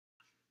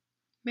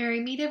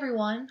Merry meet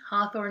everyone,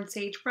 Hawthorne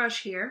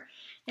Sagebrush here,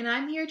 and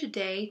I'm here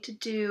today to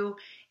do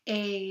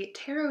a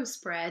tarot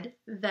spread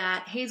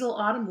that Hazel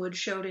Autumnwood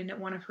showed in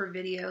one of her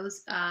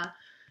videos.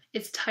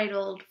 It's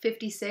titled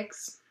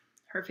 56,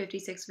 her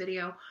 56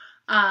 video,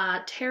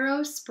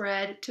 Tarot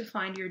Spread to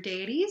Find Your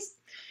Deities.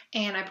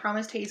 And I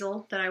promised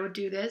Hazel that I would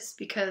do this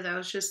because I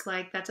was just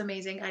like, that's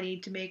amazing, I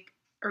need to make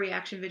a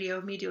reaction video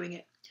of me doing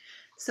it.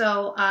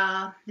 So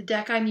the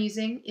deck I'm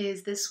using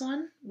is this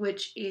one,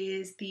 which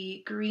is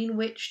the Green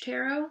Witch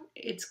Tarot.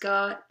 It's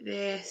got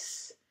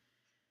this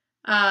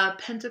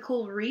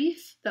pentacle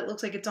wreath that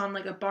looks like it's on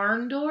like a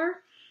barn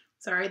door.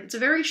 Sorry, it's a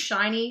very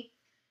shiny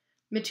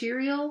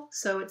material,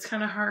 so it's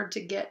kind of hard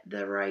to get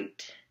the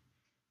right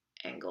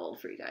angle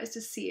for you guys to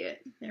see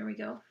it. There we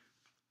go.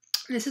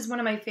 This is one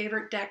of my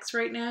favorite decks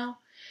right now.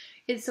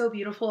 It's so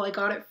beautiful. I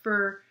got it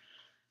for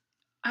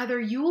either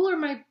Yule or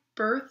my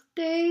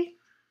birthday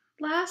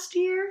last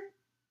year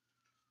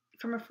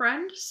from a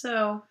friend,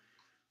 so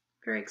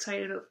very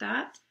excited about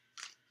that.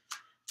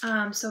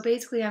 So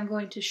basically I'm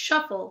going to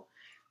shuffle.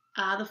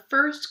 The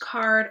first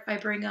card I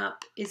bring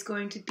up is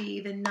going to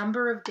be the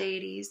number of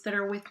deities that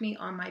are with me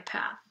on my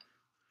path.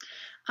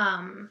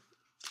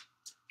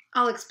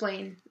 I'll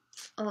explain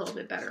a little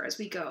bit better as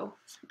we go.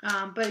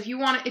 But if you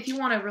want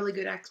a really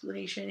good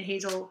explanation,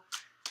 Hazel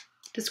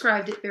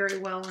described it very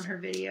well in her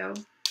video.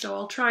 So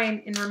I'll try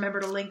and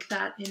remember to link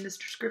that in the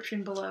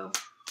description below.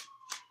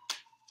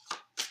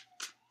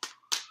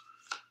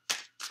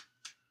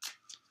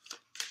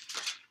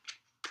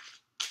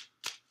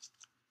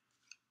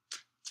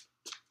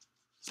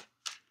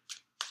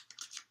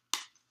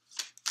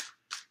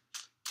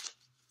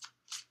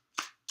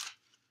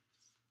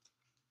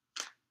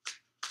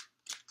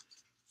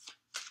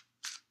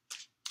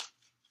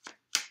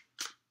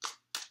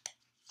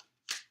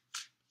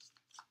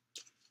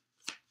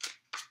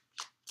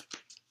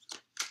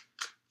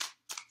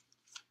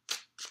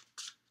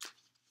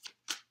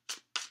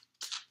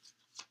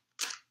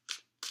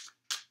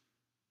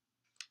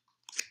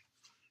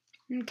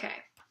 Okay,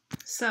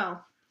 so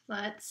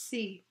let's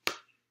see.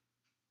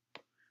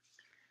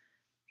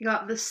 We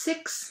got the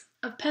Six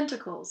of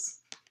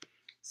Pentacles.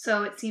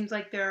 So it seems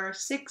like there are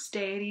 6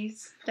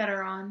 deities that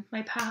are on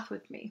my path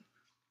with me.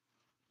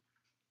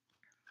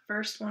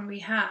 First one we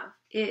have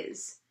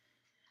is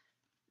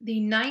the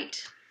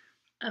Knight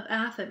of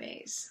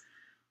Athames.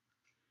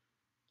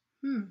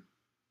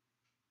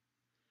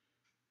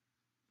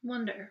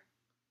 Wonder.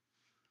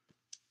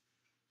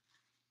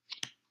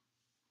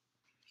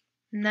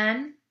 And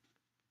then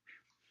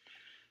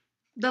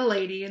the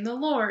Lady and the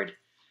Lord.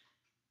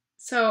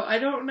 So I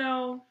don't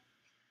know.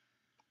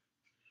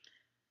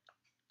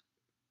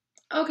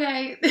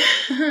 Okay.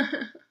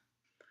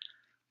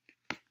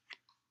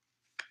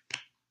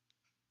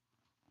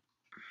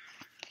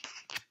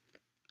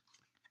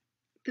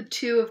 The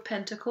Two of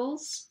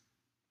Pentacles.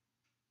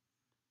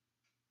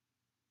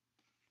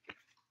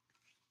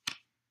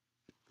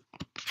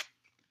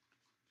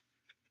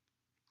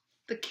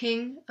 The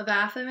King of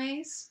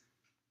Athames.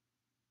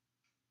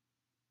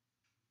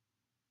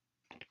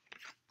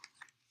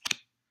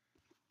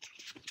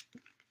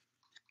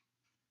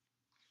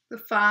 The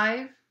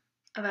Five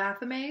of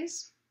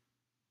Athames.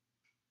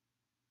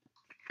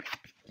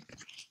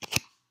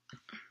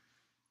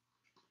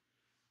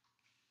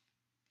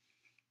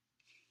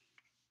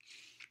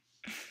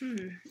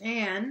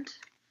 And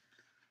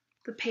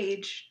the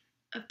Page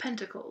of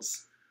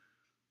Pentacles.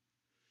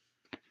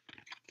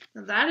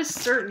 Now that is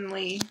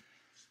certainly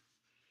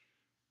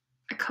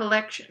a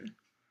collection.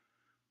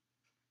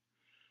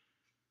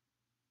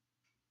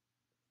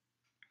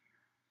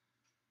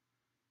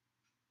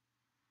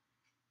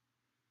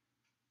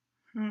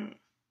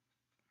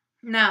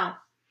 Now,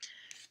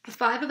 the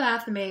Five of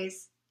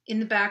Athames, in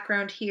the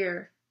background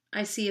here,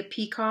 I see a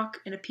peacock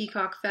and a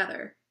peacock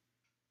feather.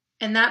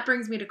 And that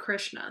brings me to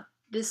Krishna.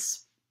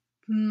 This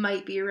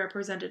might be a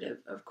representative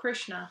of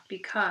Krishna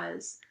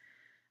because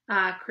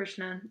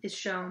Krishna is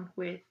shown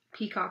with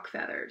peacock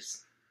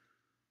feathers.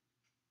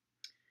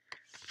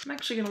 I'm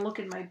actually going to look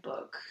in my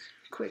book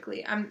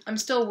quickly. I'm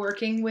still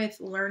working with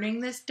learning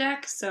this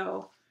deck,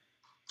 so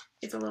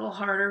it's a little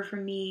harder for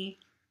me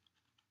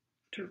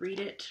to read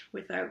it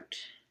without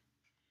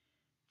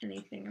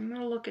anything. I'm going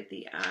to look at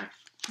the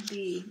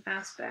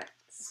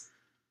aspects.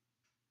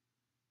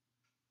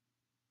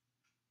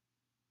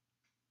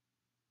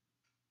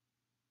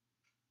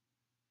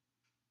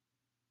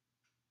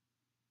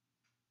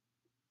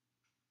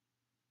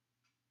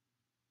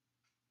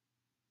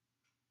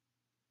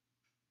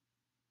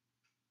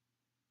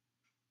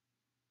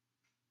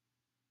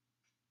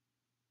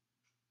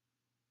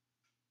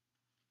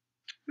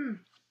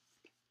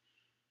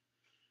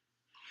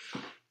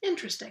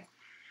 Interesting.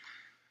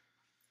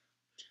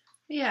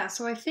 Yeah,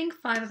 so I think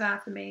Five of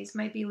Athames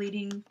might be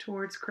leading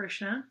towards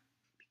Krishna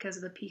because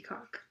of the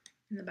peacock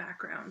in the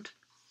background.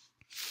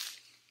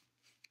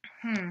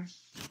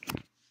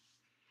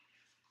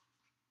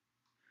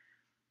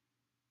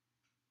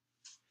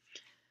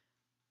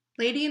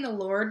 Lady and the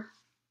Lord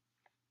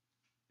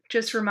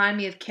just remind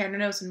me of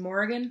Candlenos and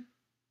Morrigan.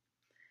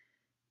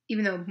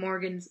 even though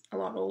Morgan's a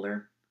lot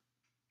older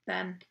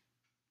than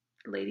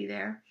the lady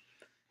there.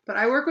 But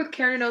I work with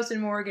Cernunnos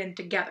and Morgan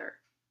together.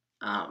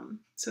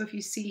 So if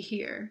you see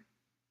here,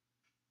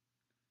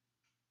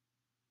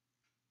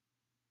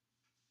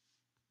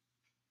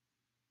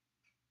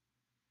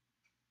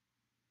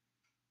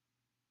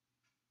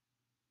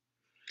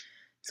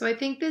 so I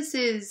think this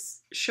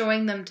is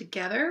showing them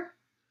together.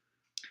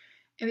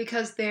 And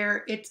because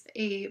it's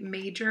a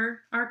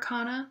major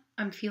arcana,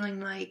 I'm feeling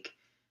like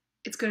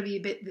it's going to be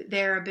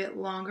a bit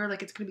longer.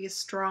 Like it's going to be a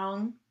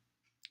strong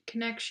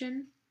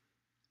connection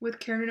with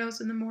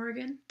Cernunnos and the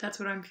Morgan. That's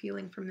what I'm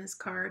feeling from this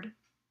card.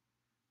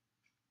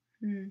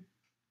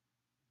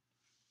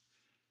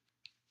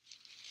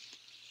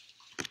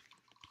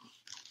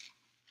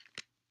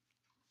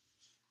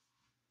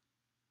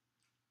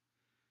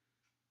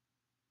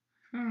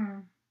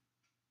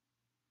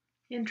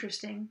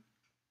 Interesting.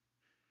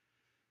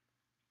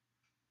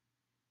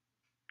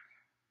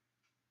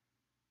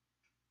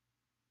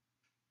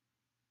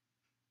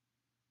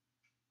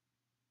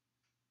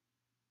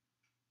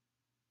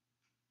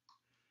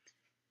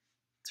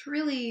 It's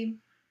really...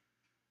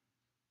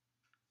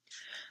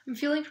 I'm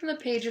feeling from the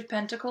Page of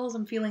Pentacles,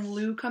 I'm feeling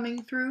Lou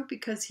coming through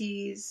because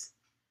he's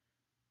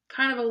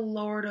kind of a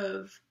lord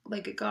of,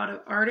 like a god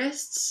of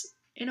artists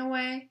in a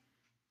way.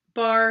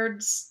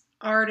 Bards,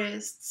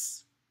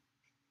 artists,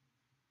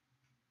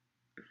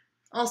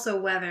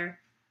 also weather,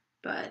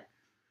 but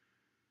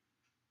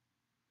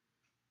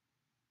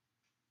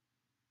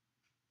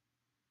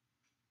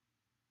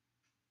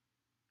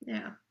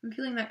yeah, I'm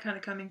feeling that kind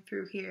of coming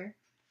through here.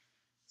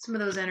 Some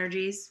of those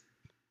energies.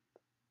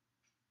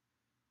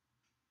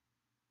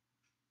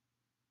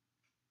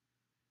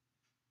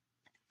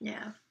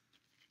 Yeah.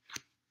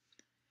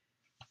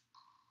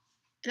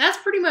 And that's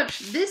pretty much,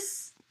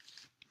 this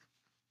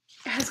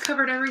has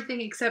covered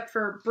everything except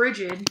for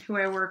Bridget, who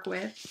I work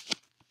with.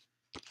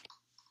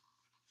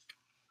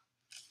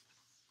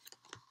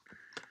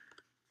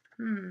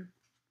 And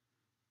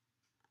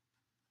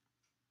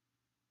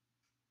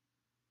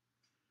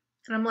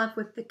I'm left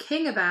with the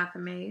King of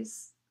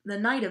Athames, the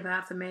Knight of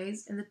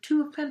Athames, and the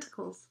Two of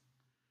Pentacles.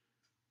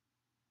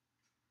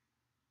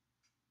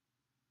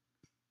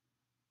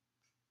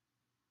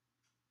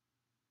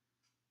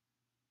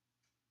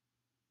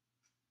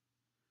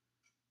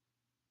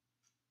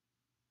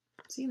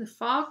 See the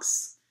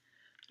fox?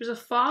 There's a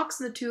fox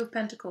and the Two of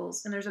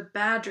Pentacles, and there's a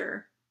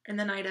badger and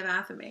the Knight of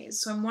Athames.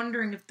 So I'm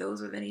wondering if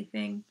those are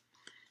anything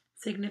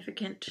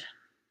significant.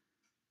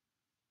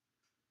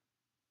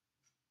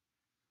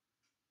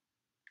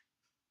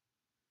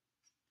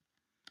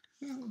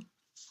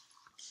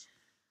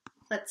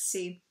 Let's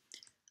see.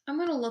 I'm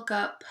going to look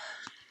up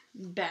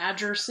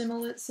badger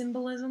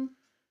symbolism.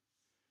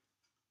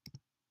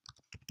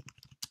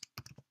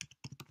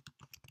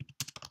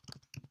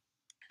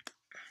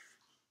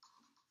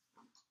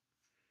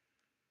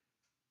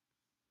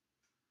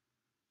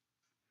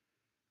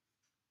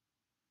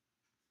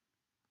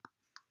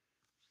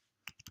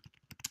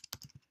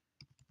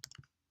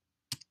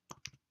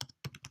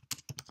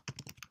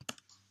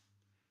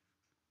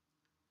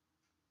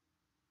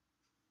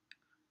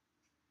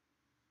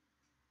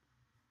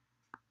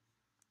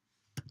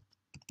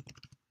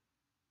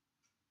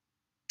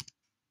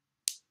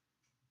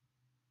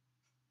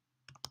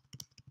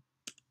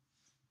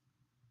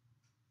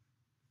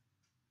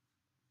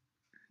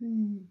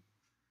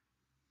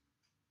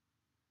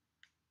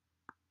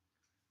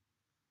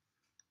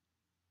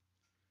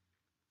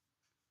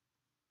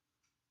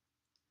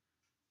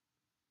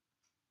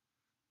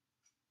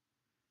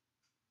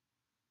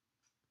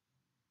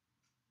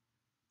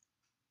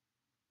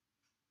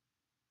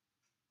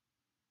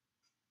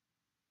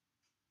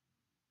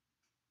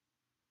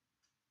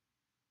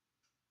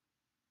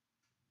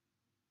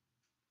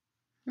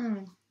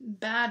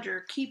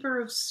 Badger, keeper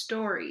of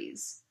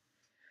stories.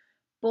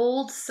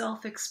 Bold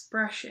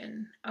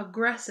self-expression,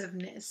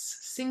 aggressiveness,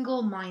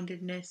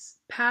 single-mindedness,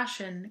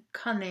 passion,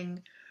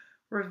 cunning,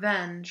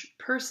 revenge,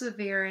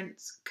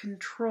 perseverance,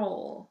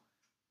 control.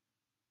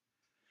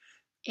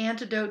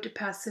 Antidote to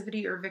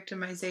passivity or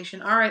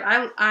victimization. All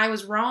right, I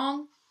was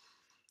wrong.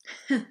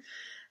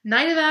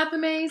 Knight of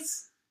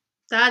Athames,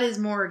 that is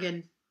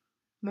Morgan.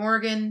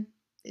 Morgan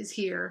is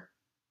here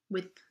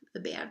with the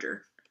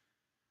badger.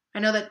 I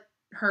know that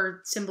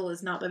her symbol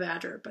is not the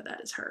badger, but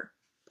that is her.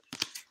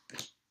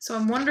 So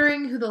I'm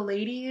wondering who the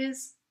lady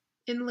is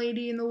in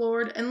Lady and the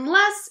Lord,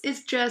 unless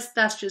it's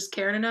that's just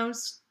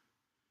Cernunnos,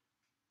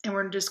 and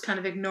we're just kind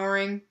of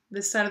ignoring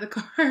this side of the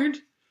card.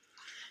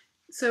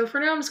 So for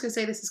now, I'm just going to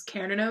say this is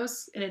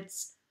Cernunnos, and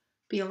it's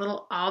being a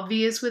little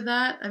obvious with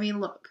that. I mean,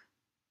 look,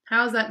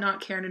 how is that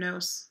not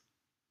Cernunnos?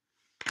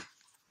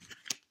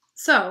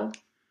 So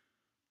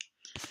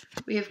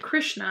we have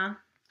Krishna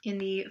in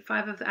the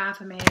Five of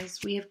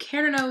Athames. We have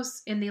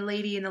Cernunnos in the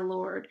Lady and the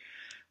Lord.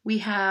 We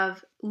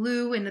have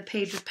Lou in the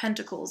Page of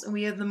Pentacles, and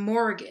we have the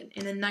Morgan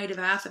in the Knight of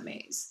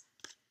Athames.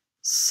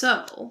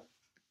 So,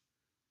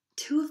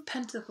 Two of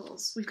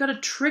Pentacles. We've got a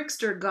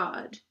trickster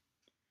god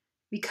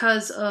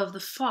because of the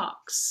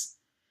fox.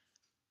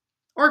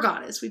 Or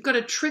goddess. We've got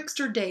a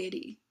trickster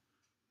deity.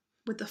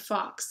 with the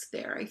fox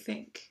there, I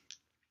think.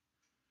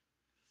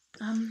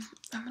 I'm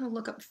gonna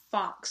look up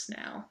fox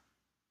now.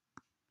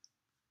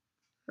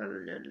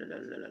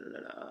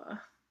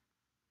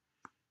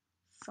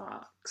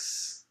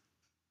 Fox.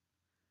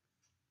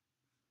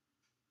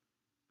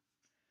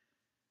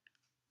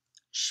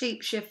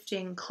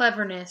 Shape-shifting,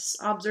 cleverness,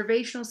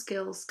 observational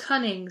skills,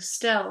 cunning,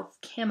 stealth,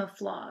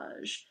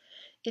 camouflage,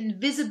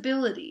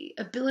 invisibility,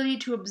 ability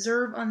to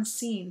observe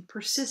unseen,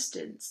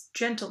 persistence,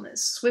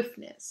 gentleness,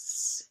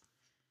 swiftness.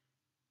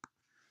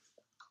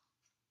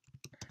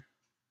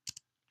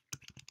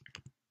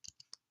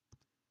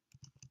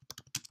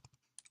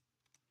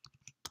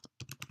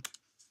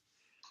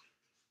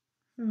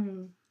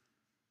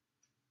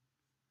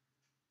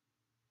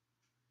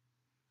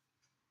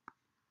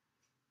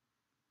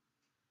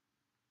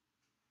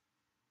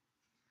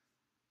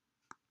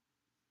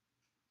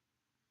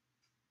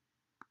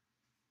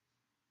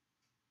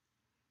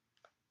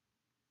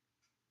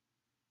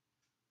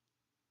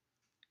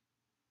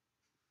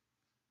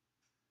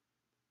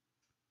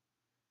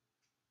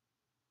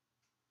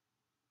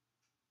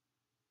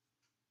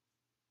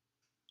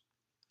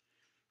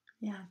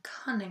 Yeah,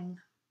 cunning.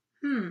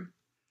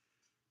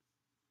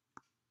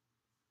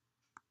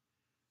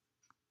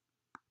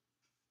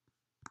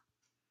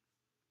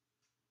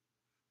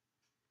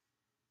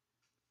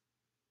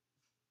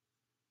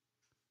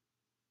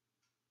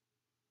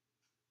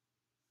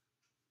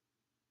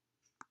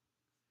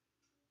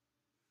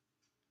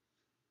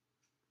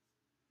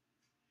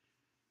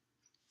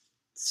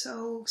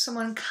 So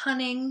someone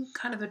cunning,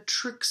 kind of a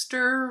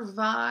trickster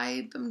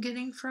vibe I'm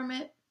getting from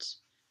it.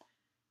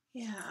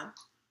 Yeah.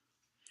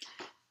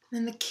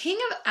 And the King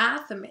of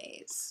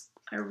Athames.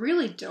 I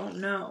really don't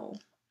know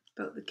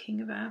about the King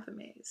of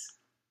Athames.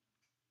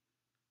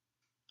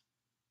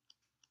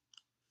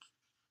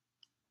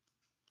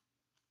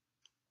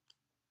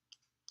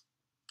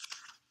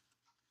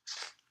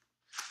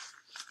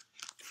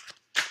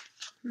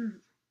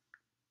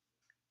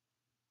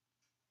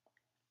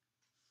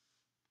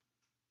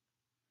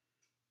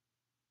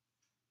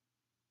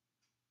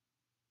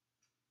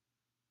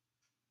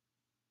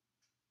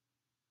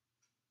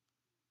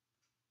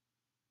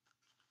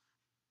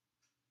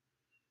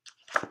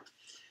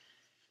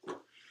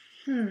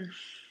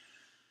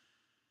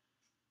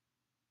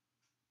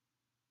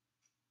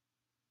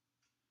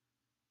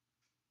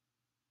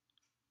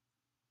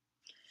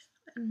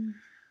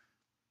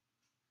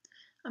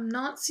 I'm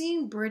not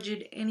seeing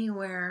Bridget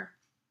anywhere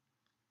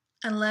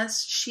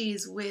unless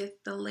she's with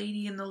the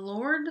Lady and the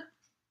Lord.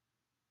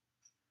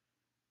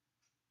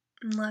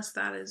 Unless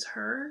that is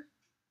her.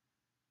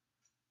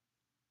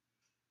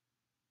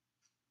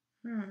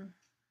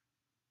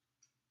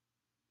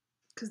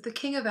 Because the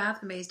King of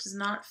Athames does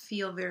not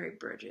feel very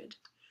Bridget.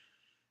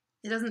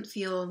 It doesn't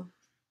feel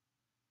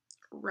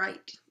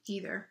right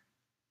either.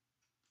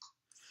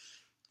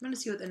 I'm going to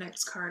see what the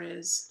next card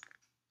is.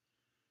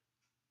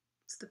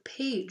 It's the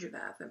Page of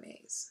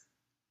Athames.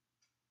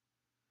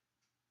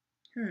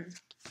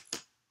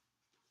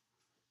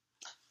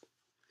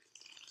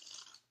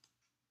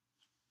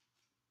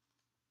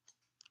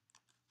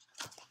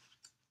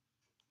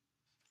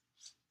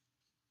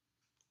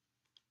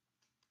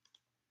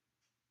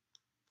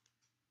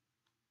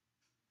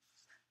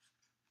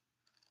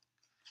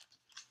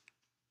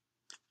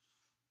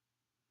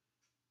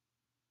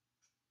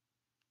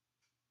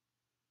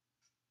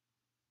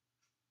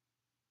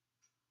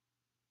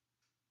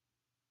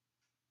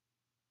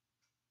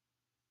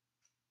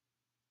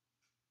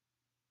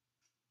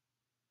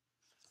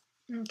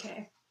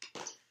 Okay.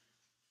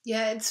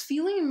 Yeah, it's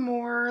feeling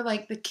more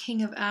like the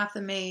King of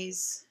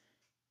Athames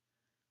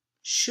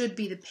should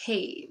be the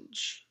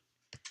Page.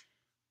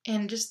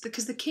 And just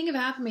because the King of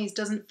Athames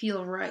doesn't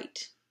feel right.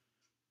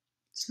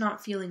 It's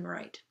not feeling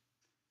right.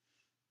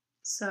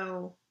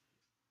 So,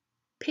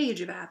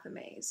 Page of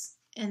Athames.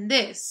 And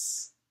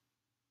this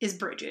is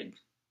Bridget.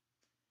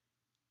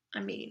 I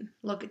mean,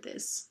 look at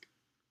this.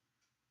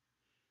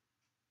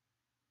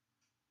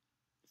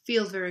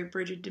 Feels very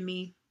Bridget to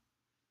me.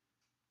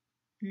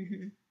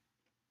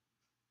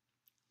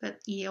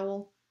 That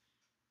owl.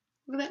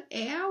 Look at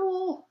that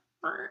owl.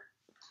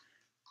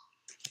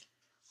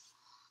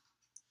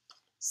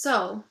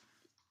 So,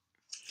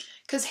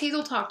 because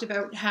Hazel talked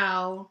about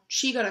how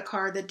she got a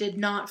card that did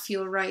not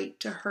feel right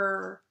to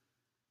her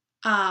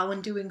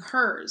when doing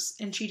hers,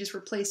 and she just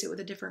replaced it with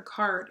a different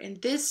card. And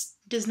this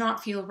does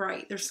not feel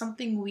right. There's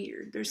something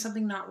weird. There's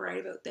something not right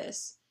about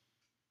this.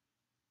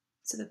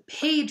 So the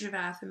Page of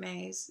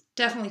Athames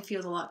definitely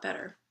feels a lot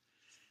better.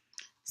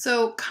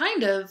 So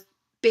kind of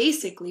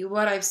basically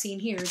what I've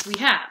seen here is we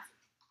have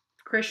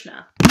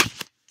Krishna,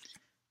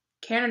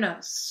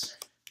 Cernunnos,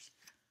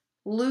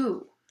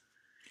 Lou,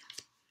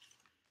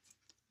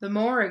 the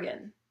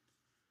Morrigan,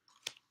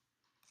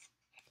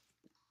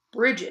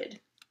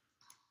 Bridget,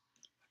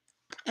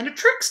 and a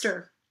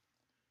trickster.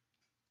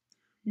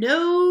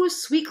 No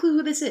sweet clue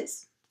who this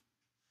is.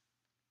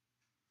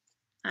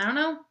 I don't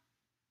know.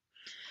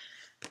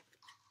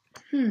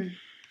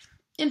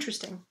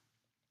 Interesting.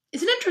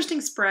 It's an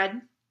interesting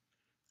spread.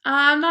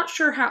 I'm not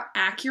sure how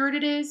accurate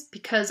it is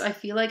because I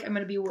feel like I'm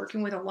going to be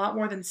working with a lot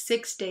more than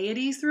 6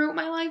 deities throughout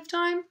my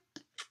lifetime.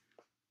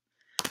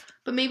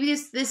 But maybe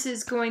this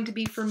is going to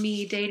be for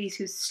me deities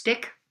who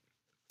stick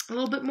a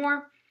little bit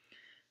more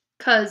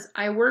because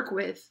I work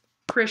with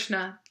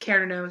Krishna,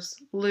 Cernunnos,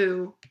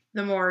 Lou,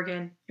 the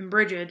Morrigan, and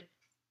Bridget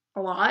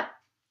a lot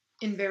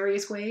in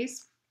various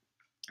ways.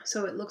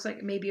 So it looks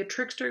like maybe a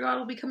trickster god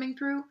will be coming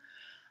through.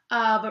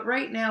 But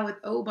right now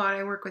with Obot,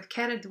 I work with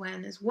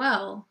Kedadwen as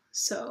well.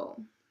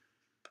 So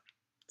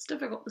it's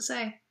difficult to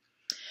say.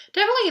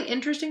 Definitely an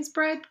interesting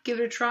spread. Give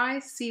it a try.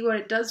 See what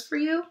it does for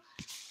you.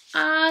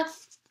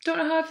 Don't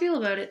know how I feel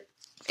about it.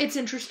 It's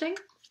interesting.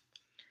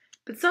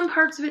 But some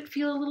parts of it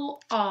feel a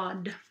little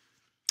odd.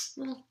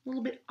 A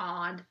little bit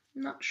odd.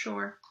 I'm not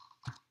sure.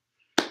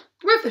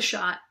 Worth a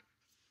shot.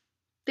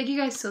 Thank you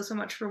guys so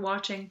much for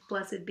watching.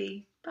 Blessed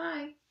be.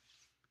 Bye.